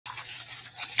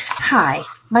Hi,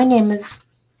 my name is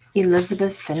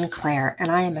Elizabeth Sinclair and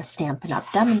I am a Stampin' Up!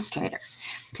 Demonstrator.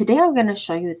 Today I'm going to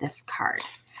show you this card.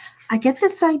 I get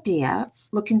this idea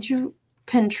looking through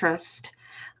Pinterest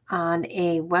on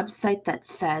a website that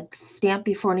said Stamp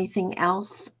Before Anything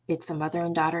Else. It's a mother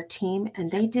and daughter team, and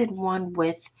they did one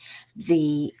with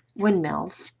the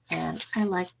windmills, and I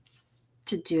like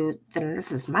to do, then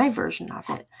this is my version of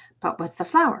it, but with the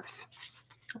flowers.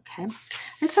 Okay,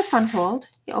 it's a fun hold.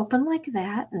 You open like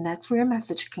that, and that's where your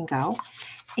message can go.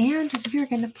 And you're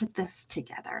going to put this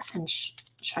together and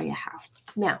show you how.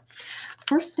 Now,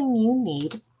 first thing you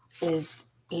need is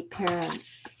a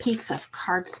piece of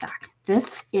cardstock.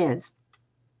 This is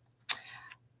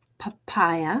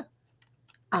papaya,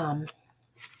 and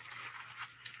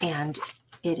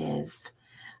it is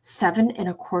 7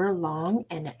 1/4 long,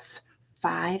 and it's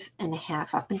 5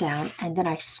 1/2 up and down, and then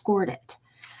I scored it.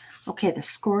 Okay, the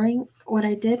scoring, what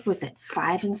I did was at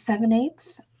 5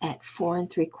 7/8, at 4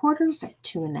 3/4, at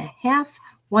 2 1/2,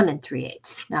 1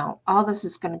 3/8. Now, all this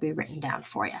is going to be written down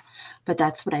for you, but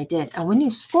that's what I did. And when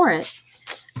you score it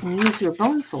and use your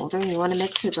bone folder, you want to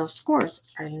make sure those scores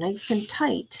are nice and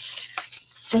tight.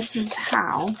 This is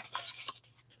how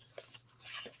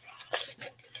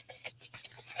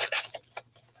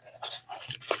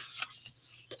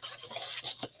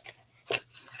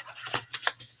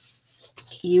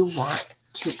you want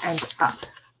to end up,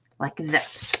 like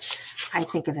this. I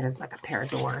think of it as like a pair of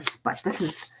doors, but this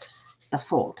is the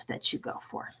fold that you go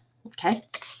for, okay?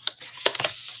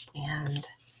 And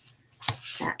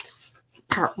that's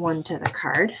part one to the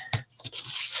card. I'm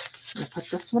going to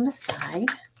put this one aside.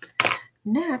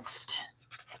 Next,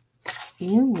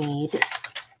 you need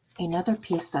another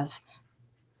piece of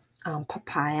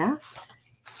papaya,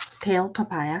 pale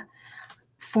papaya,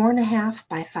 4 1/2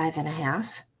 by 5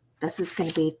 1/2. This is going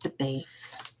to be the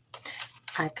base.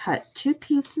 I cut 2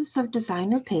 pieces of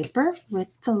designer paper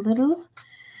with the little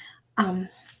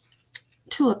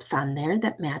tulips on there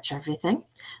that match everything.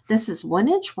 This is 1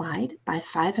 inch wide by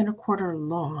 5 1/4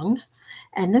 long,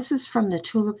 and this is from the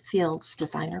Tulip Fields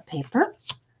designer paper.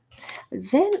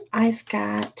 Then I've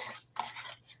got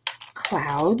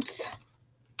clouds.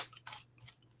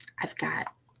 I've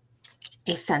got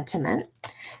a sentiment,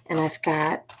 and I've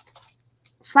got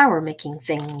flower making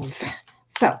things.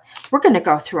 So we're going to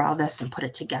go through all this and put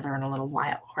it together in a little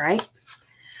while, all right?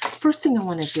 First thing I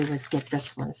want to do is get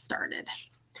this one started.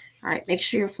 All right, make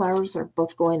sure your flowers are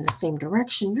both going the same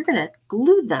direction. You're going to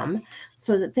glue them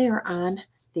so that they are on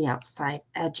the outside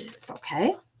edges,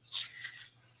 okay?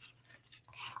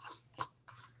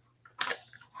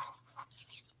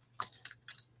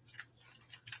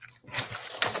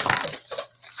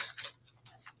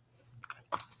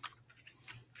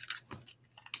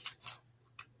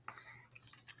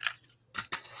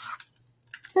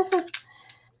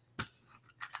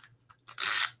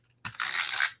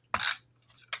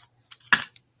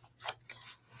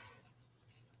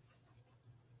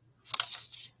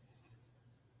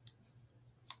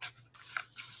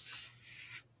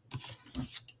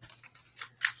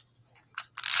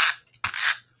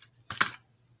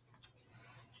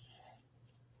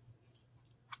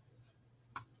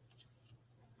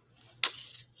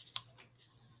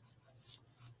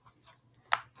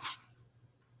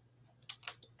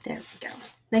 There we go.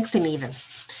 Nice and even.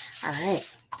 All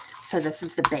right. So this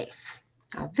is the base.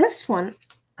 Now this one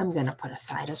I'm going to put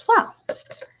aside as well.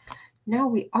 Now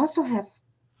we also have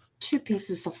 2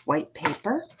 pieces of white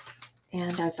paper.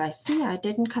 And as I see, I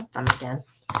didn't cut them again.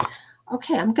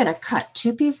 Okay, I'm going to cut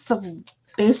 2 pieces of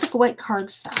basic white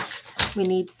cardstock. We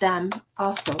need them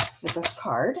also for this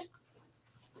card.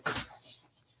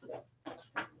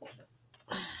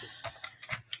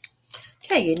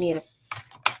 Okay, you need a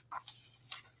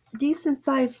decent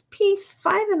sized piece,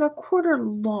 5 1/4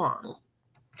 long.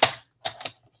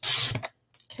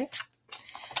 Okay.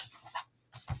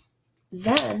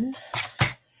 Then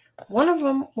one of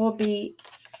them will be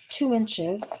 2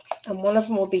 inches and one of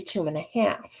them will be 2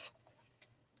 1/2.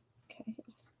 Okay,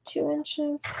 it's 2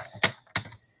 inches.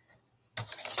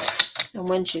 And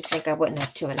wouldn't you think I wouldn't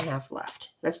have 2 1/2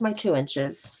 left? There's my 2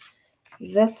 inches.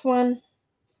 This one,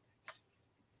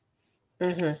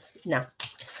 no.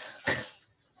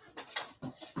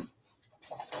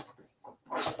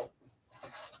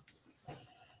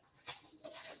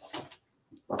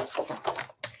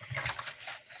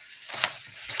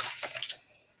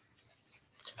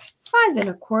 Five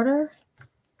 1/4.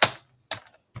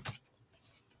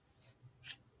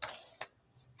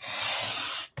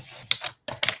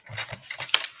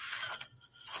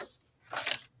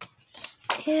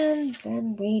 And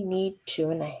then we need 2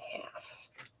 1/2.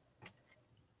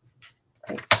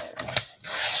 Right there.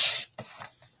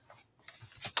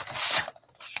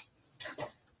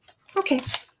 Okay,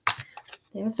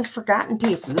 there's the forgotten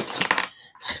pieces.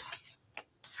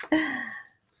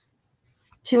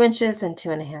 2 inches and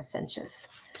 2.5 inches.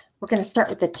 We're going to start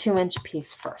with the 2-inch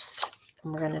piece first.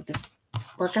 And we're going to just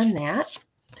work on that.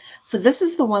 So this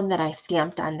is the one that I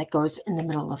stamped on that goes in the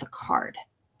middle of the card.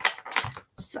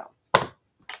 So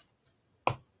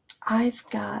I've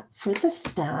got, for the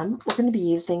stem, we're going to be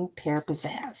using Pear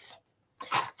Pizzazz.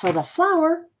 For the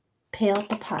flower, Pale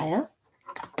Papaya.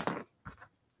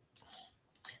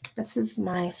 This is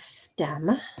my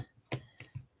stem.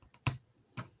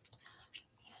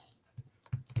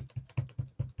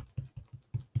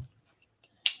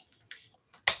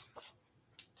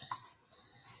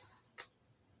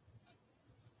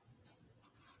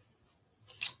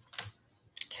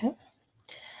 Okay.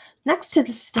 Next to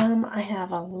the stem, I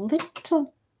have a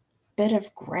little bit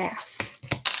of grass.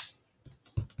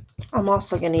 I'm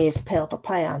also going to use Pale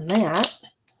Papaya on that.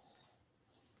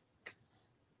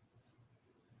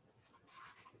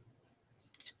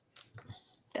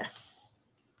 There.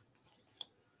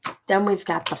 Then we've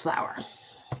got the flower.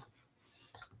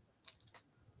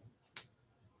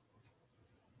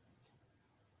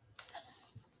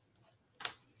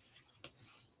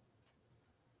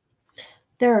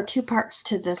 There are 2 parts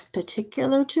to this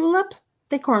particular tulip.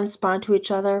 They correspond to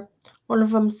each other. One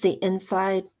of them's the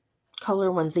inside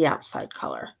color, one's the outside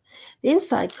color. The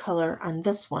inside color on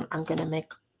this one, I'm going to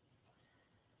make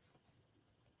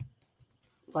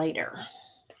lighter.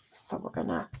 So we're going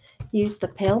to use the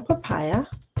Pale Papaya.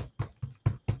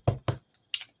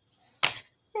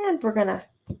 And we're going to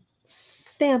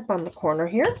stamp on the corner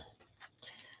here.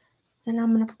 Then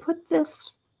I'm going to put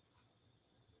this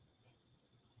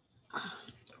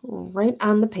right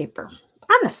on the paper.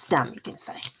 On the stem, you can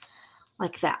say.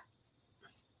 Like that.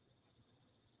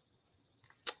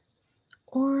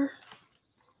 Or,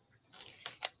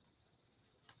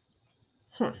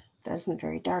 that isn't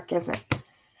very dark, is it?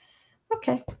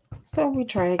 Okay, so we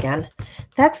try again.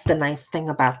 That's the nice thing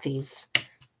about these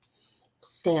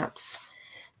stamps,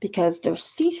 because they're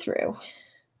see-through.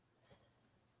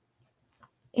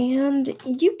 And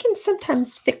you can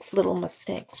sometimes fix little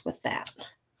mistakes with that.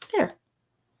 There.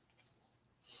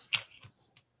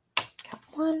 Got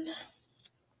one.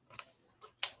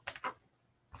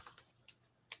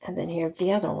 And then here's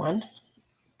the other one.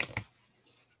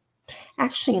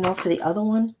 Actually, you know, for the other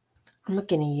one, I'm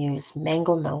going to use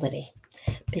Mango Melody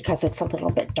because it's a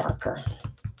little bit darker.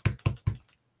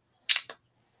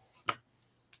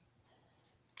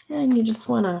 And you just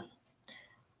want to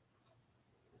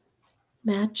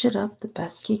match it up the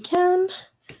best you can.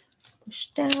 Push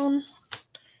down.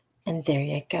 And there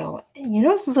you go. And you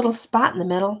notice this little spot in the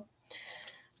middle?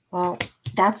 Well,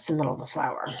 that's the middle of the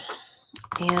flower.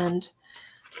 And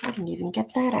I didn't even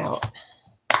get that out.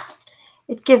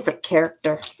 It gives it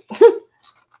character.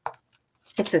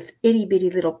 It's this itty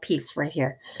bitty little piece right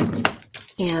here.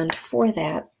 And for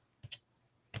that,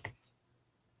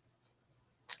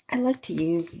 I like to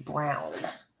use brown.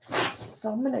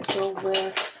 So I'm going to go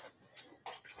with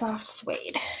soft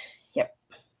suede. Yep.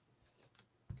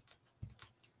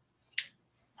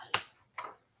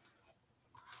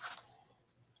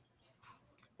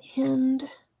 And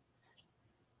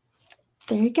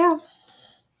there you go.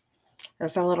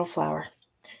 There's our little flower.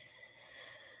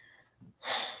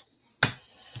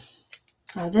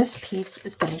 Now this piece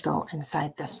is going to go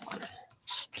inside this one.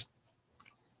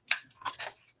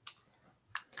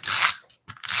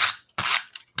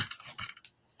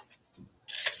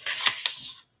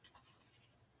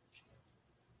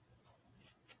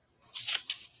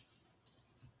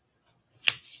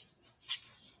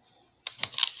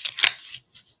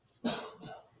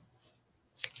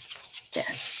 There.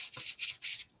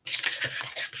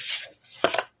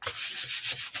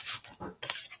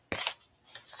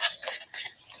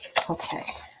 Okay.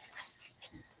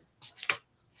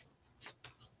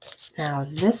 Now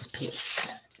this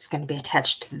piece is going to be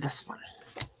attached to this one.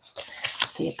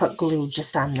 So you put glue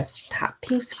just on this top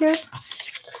piece here.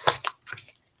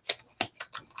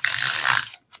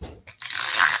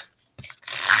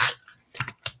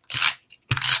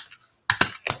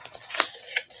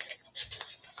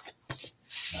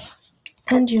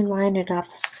 And you line it up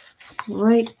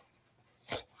right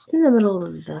in the middle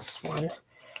of this one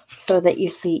so that you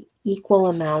see equal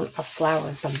amount of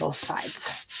flowers on both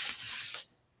sides.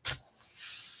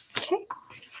 Okay,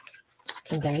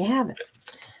 and there you have it.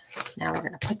 Now we're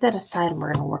going to put that aside and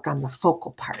we're going to work on the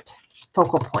focal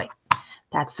point.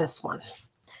 That's this one.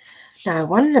 Now I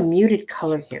wanted a muted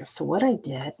color here, so what I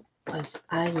did was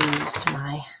I used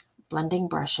my blending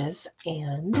brushes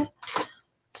and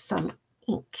some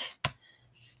ink.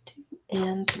 2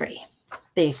 and 3.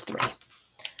 These 3.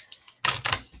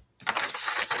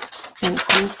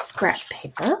 some scrap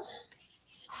paper.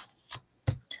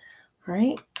 All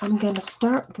right, I'm going to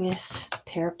start with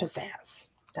Pear Pizzazz.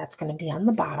 That's going to be on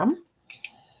the bottom.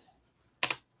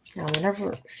 Now,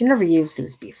 if you never used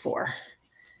these before,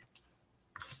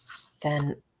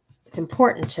 then it's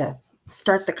important to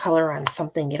start the color on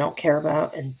something you don't care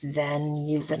about and then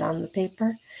use it on the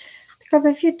paper. Because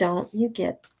if you don't, you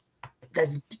get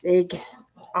this big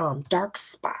dark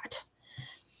spot.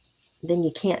 Then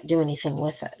you can't do anything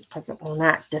with it because it will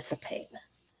not dissipate.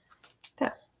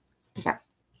 There, we got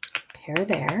pear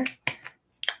there.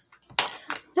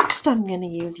 Next, I'm going to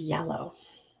use yellow.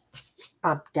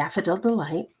 Daffodil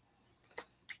Delight,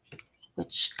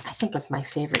 which I think is my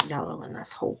favorite yellow in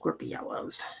this whole group of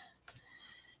yellows.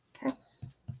 Okay.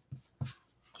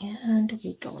 And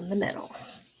we go in the middle.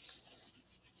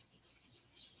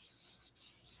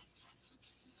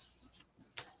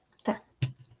 There.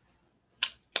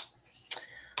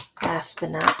 Last but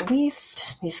not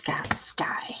least, we've got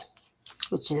Sky,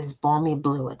 which is Balmy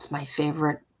Blue. It's my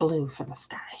favorite blue for the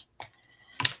sky.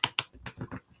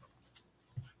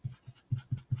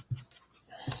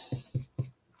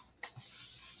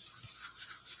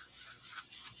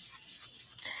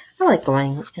 I like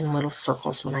going in little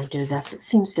circles when I do this. It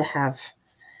seems to have,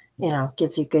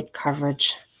 gives you good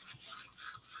coverage.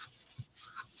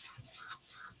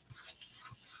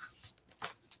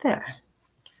 There.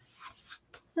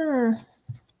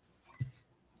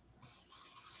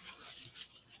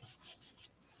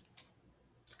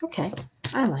 Okay,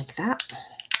 I like that.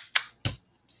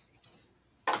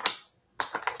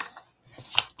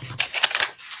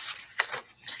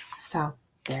 So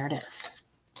there it is.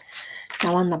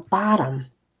 Now on the bottom,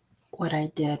 what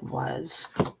I did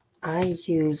was I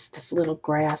used this little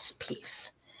grass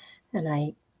piece, and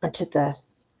I went to the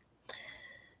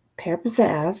Pear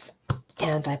Pizzazz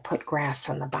and I put grass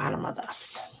on the bottom of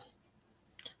this.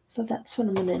 So that's what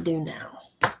I'm going to do now.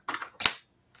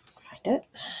 Find it.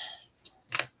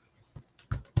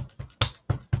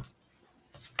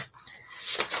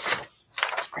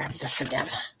 Let's grab this again.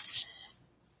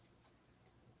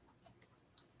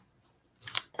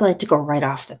 I like to go right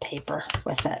off the paper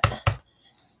with it.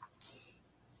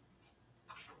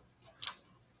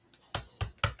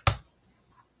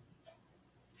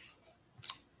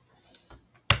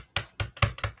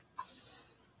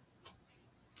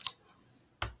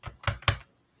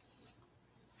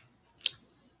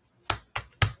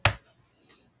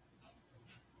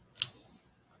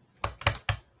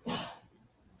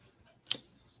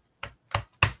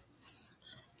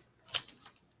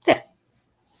 There.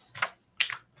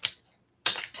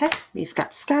 Okay, we've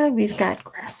got sky, we've got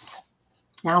grass.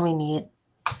 Now we need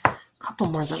a couple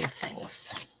more little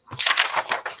things.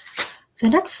 The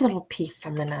next little piece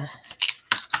I'm going to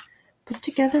put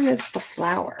together is the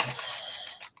flower.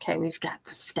 Okay, we've got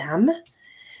the stem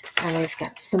and we've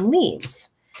got some leaves.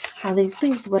 Now these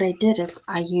leaves, what I did is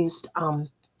I used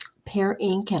pear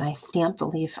ink and I stamped the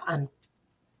leaf on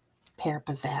Pear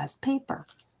Pizzazz paper.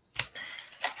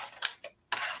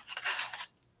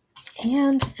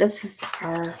 And this is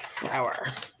our flower.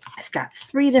 I've got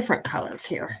 3 different colors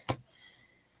here.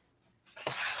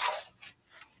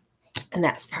 And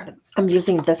that's part of, I'm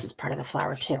using this as part of the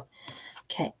flower too.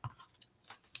 Okay.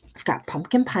 I've got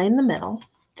pumpkin pie in the middle.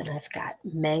 Then I've got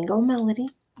mango melody.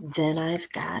 Then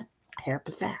I've got Pear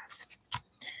Pizzazz.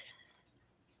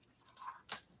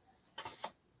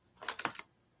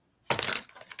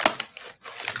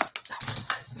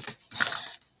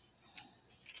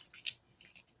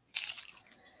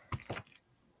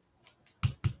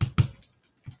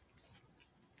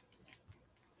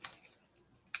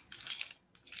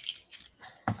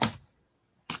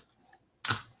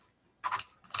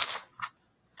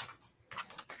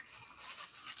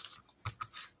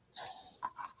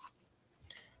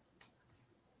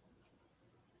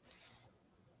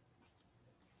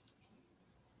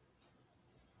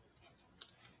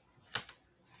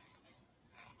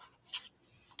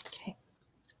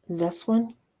 This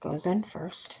one goes in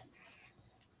first.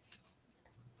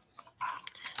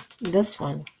 This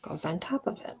one goes on top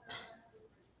of it.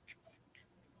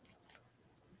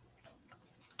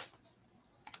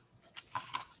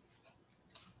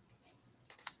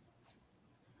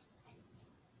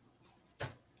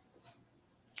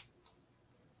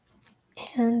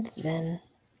 And then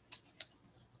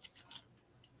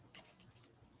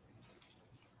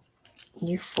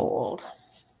you fold.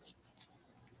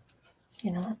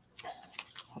 You know what?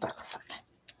 Hold on a second.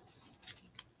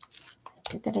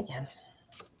 Did that again.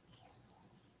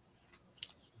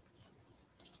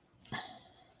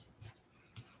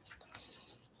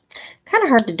 Kind of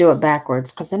hard to do it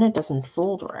backwards because then it doesn't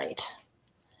fold right.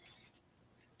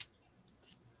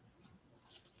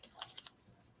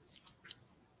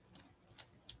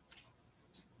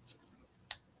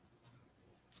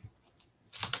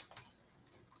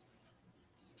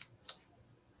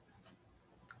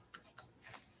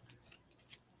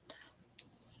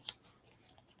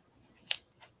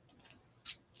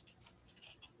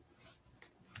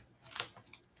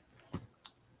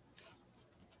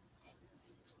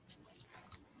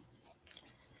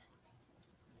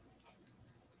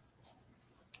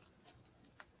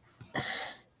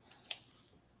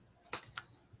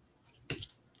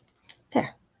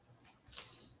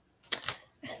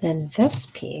 then this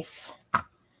piece,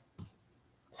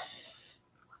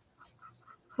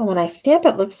 oh, when I stamp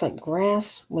it looks like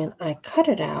grass. When I cut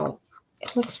it out,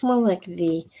 it looks more like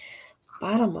the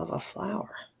bottom of a flower.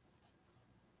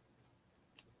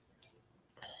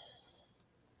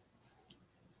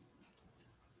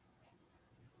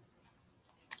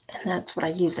 And that's what I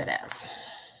use it as.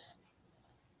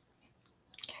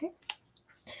 Okay.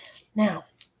 Now,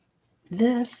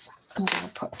 this, I'm going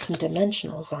to put some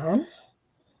dimensionals on.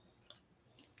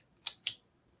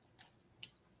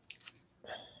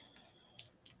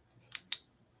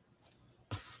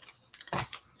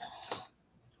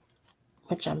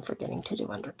 Which I'm forgetting to do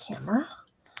under camera.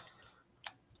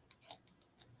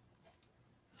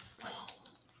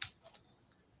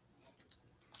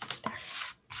 There.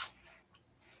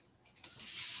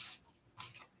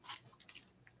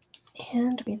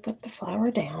 And we put the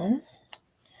flower down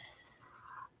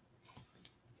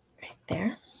right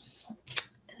there.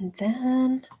 And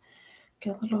then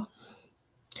get a little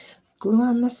glue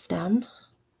on the stem.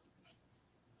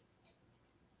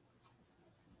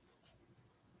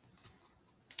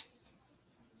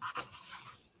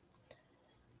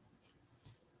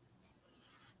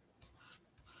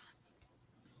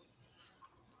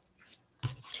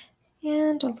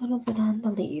 And a little bit on the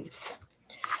leaves.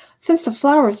 Since the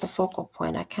flower is the focal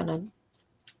point, I kind of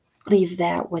leave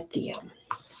that with the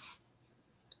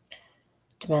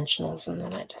dimensionals, and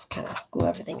then I just kind of glue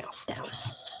everything else down.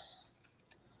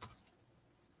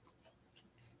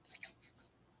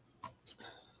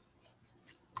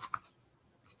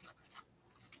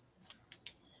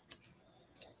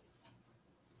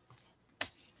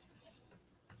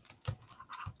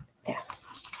 There.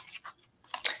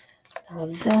 Now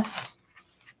this,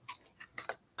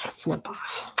 I snip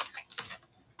off.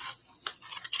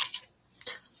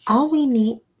 All we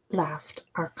need left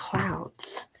are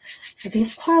clouds. So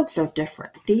these clouds are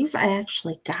different. These I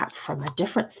actually got from a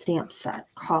different stamp set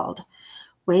called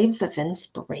Waves of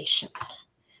Inspiration.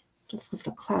 Just because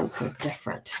the clouds are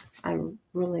different. I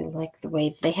really like the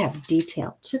way they have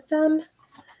detail to them.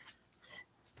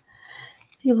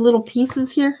 See these little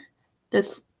pieces here?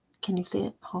 This, can you see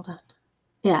it? Hold on.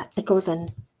 Yeah, it goes on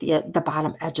the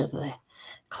bottom edge of the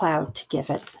cloud to give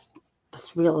it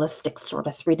this realistic sort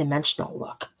of three-dimensional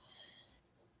look.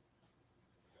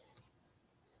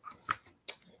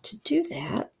 To do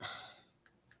that,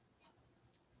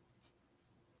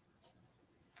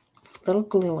 a little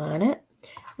glue on it,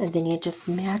 and then you just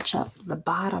match up the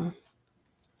bottom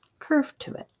curve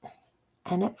to it,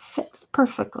 and it fits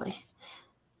perfectly.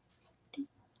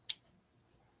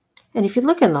 And if you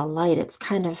look in the light, it's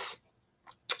kind of,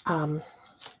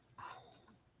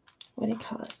 what do you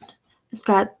call it? It's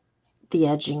got the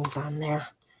edgings on there.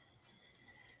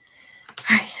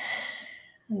 All right,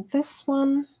 and this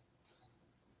one,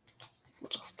 we'll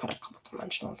just put a couple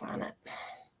dimensionals on it.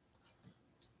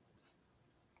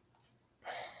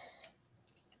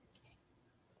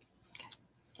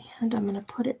 And I'm going to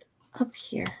put it up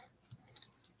here.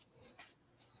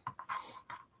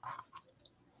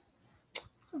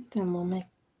 And then we'll make,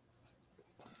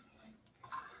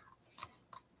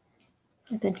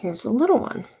 and then here's a little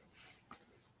one.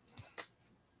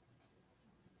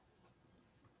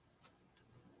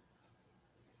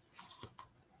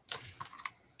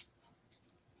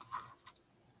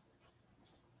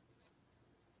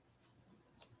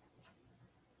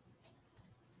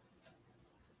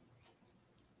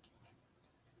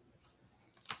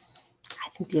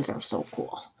 I think these are so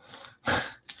cool.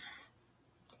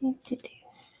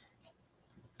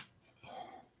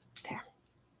 There.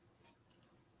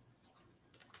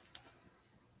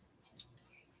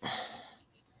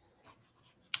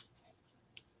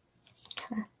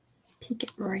 Kind of peek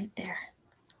it right there.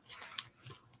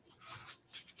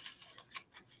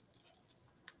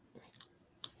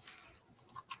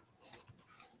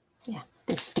 Yeah,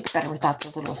 they stick better without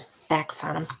the little backs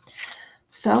on them.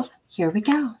 So here we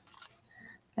go.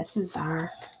 This is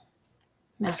our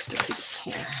masterpiece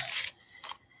here.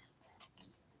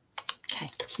 Okay,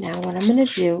 now what I'm going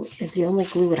to do is you only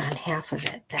glue it on half of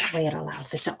it. That way it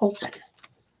allows it to open.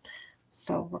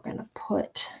 So we're going to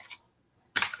put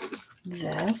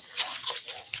this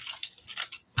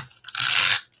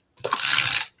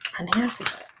on half of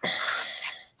it.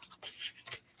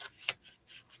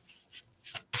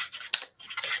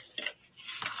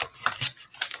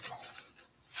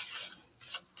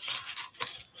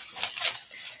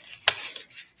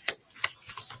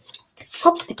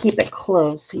 Helps to keep it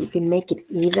closed so you can make it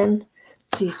even.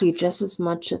 So you see just as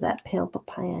much of that pale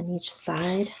papaya on each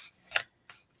side.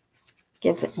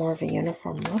 Gives it more of a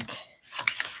uniform look.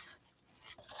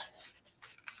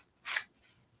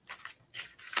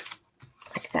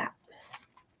 Like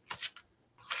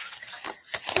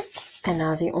And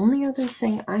now the only other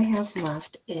thing I have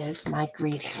left is my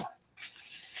greeting.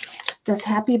 This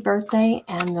happy birthday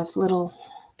and this little,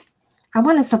 I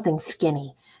wanted something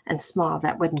skinny and small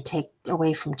that wouldn't take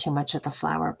away from too much of the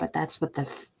flower, but that's what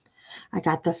this, I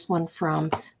got this one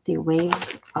from the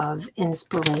Waves of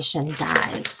Inspiration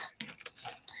dies.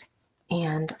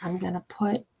 And I'm going to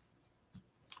put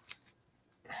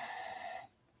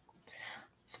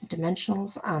some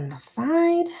dimensionals on the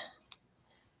side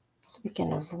so we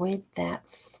can avoid that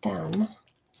stem.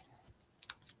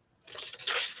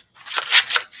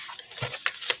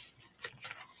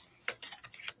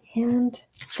 And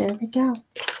there we go.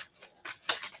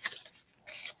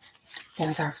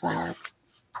 There's our flower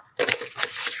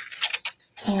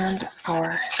and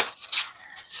our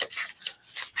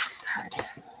card.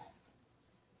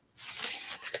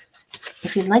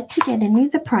 If you'd like to get any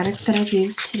of the products that I've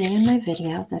used today in my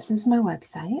video, this is my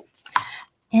website.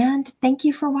 And thank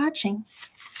you for watching.